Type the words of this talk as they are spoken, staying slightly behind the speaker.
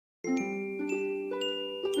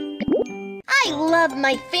I love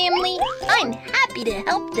my family. I'm happy to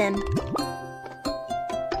help them.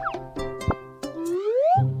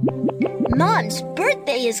 Mom's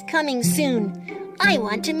birthday is coming soon. I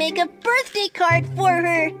want to make a birthday card for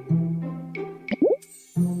her.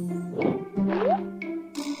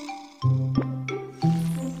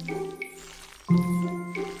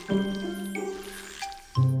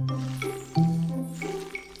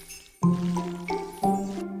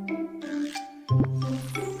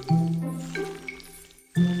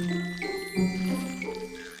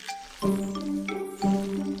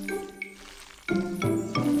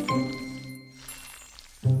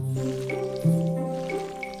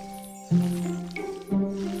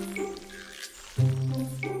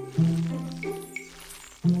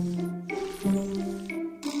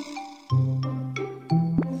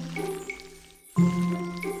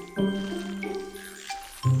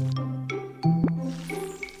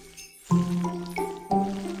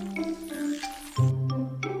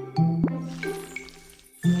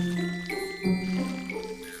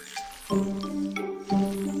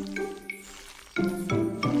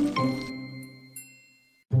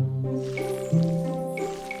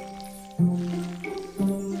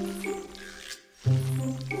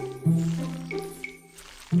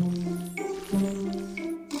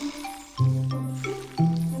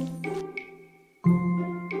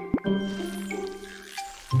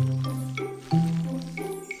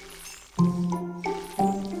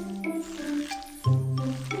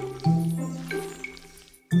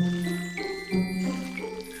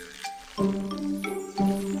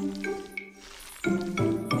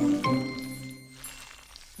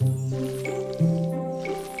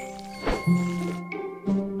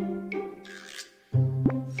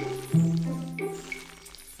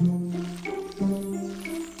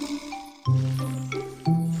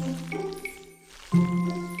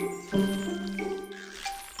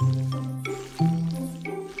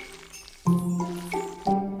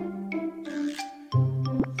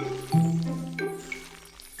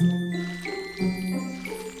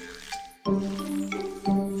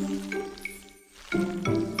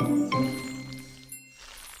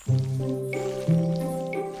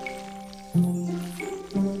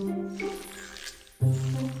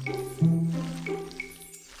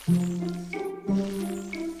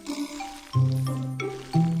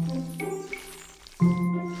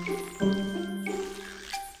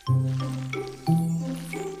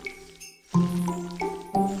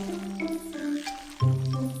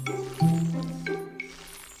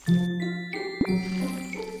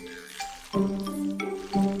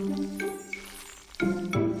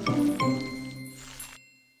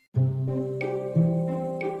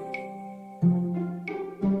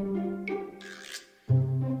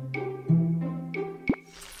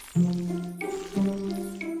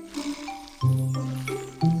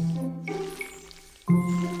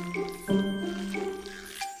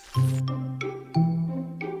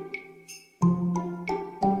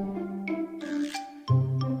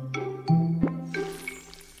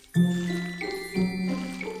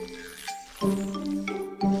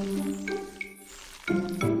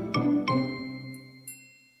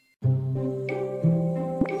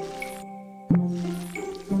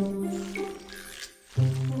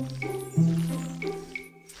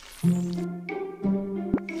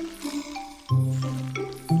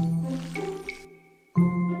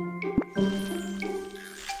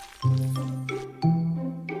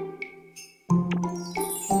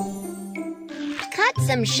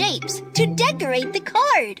 Some shapes to decorate the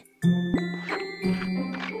card.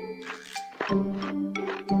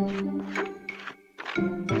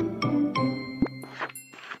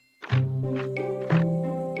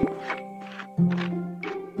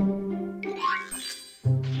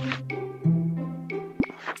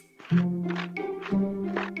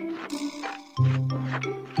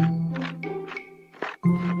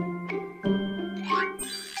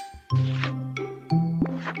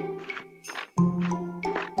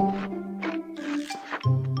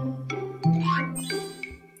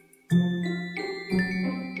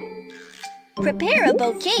 Prepare a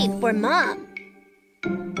bouquet for Mom.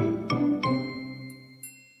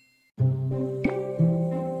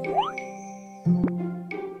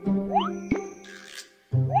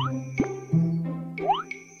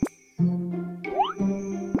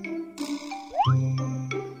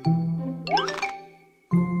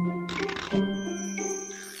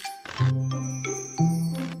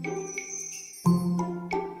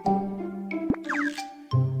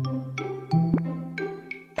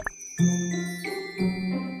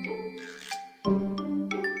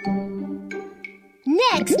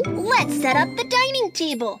 Next, let's set up the dining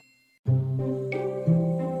table.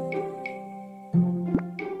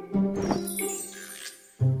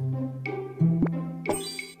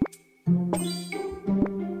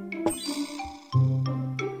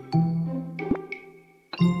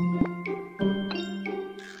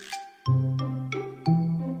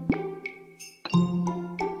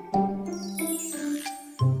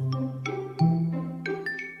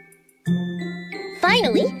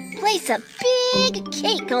 Finally, place a big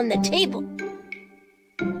cake on the table.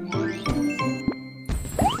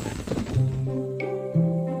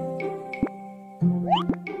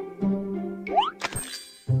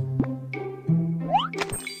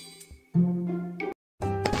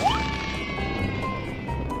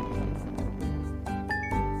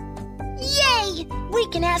 Yay! We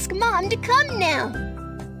can ask Mom to come now.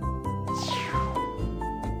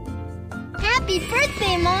 Happy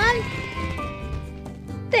birthday, Mom!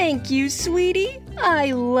 Thank you, sweetie.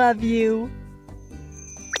 I love you.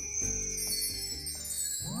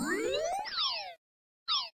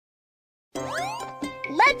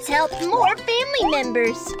 Let's help more family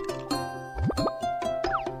members.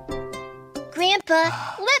 Grandpa,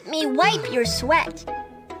 let me wipe your sweat.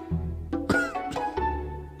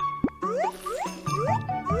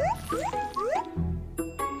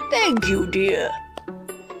 Thank you, dear.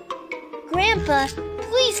 Grandpa,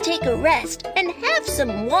 please take a rest and have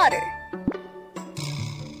some water.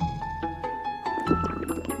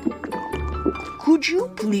 Could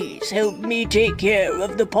you please help me take care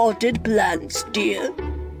of the potted plants, dear?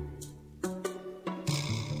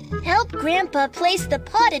 Help Grandpa place the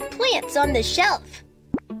potted plants on the shelf.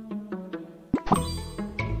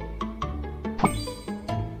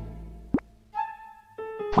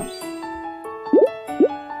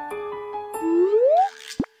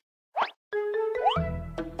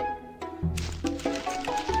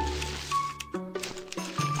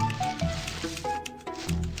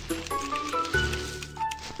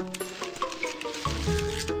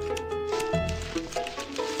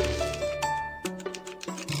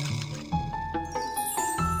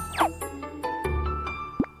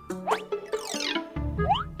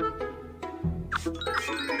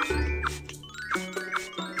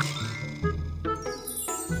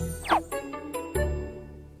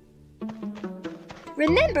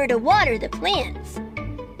 Remember to water the plants.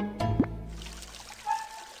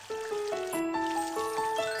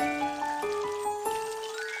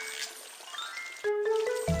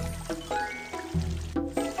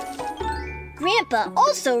 Grandpa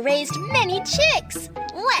also raised many chicks.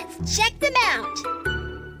 Let's check them out.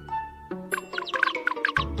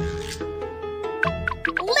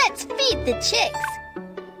 Let's feed the chicks.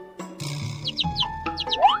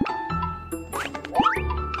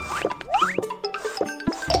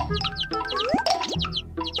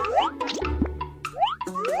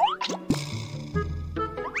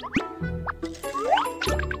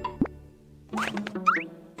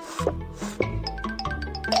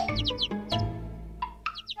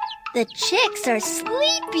 The chicks are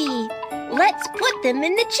sleepy. Let's put them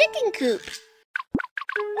in the chicken coop.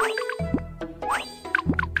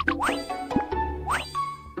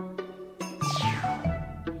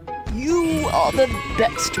 You are the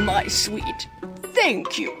best, my sweet.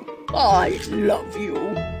 Thank you. I love you.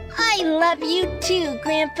 I love you too,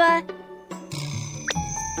 Grandpa.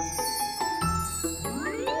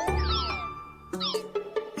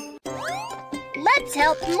 Let's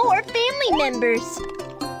help more family members.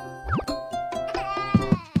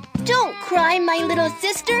 Don't cry, my little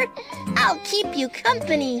sister. I'll keep you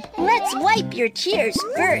company. Let's wipe your tears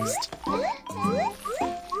first.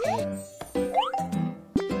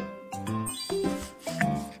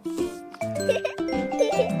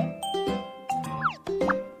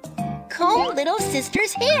 Comb little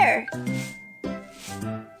sister's hair.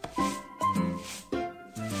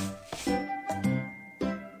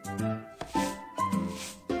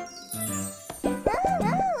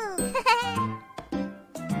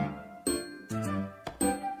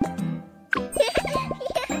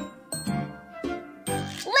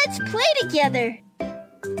 Let's play together.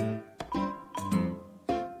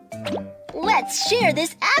 Let's share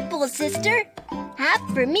this apple, sister. Half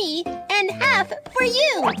for me and half for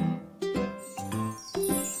you.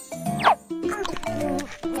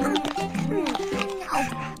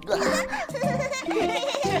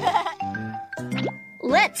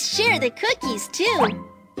 Let's share the cookies too.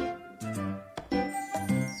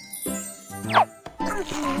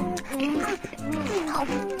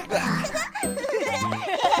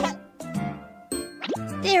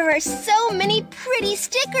 There are so many pretty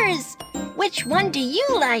stickers. Which one do you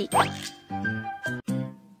like?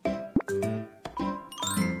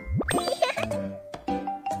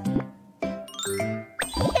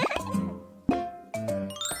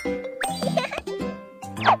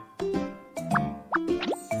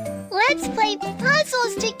 Let's play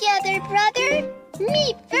puzzles together, brother.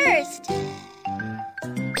 Me first.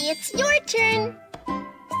 It's your turn.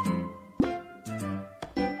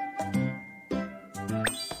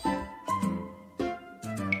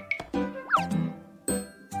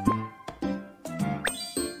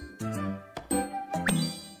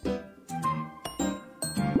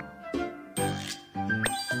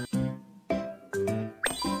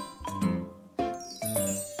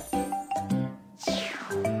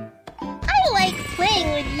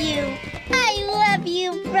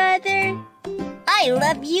 I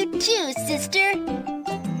love you too, sister.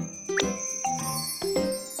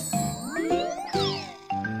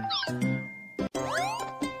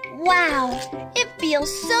 Wow, it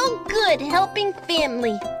feels so good helping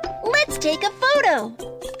family. Let's take a photo.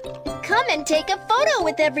 Come and take a photo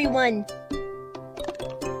with everyone.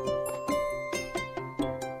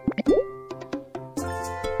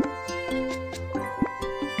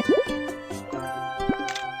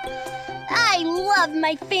 I love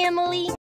my family.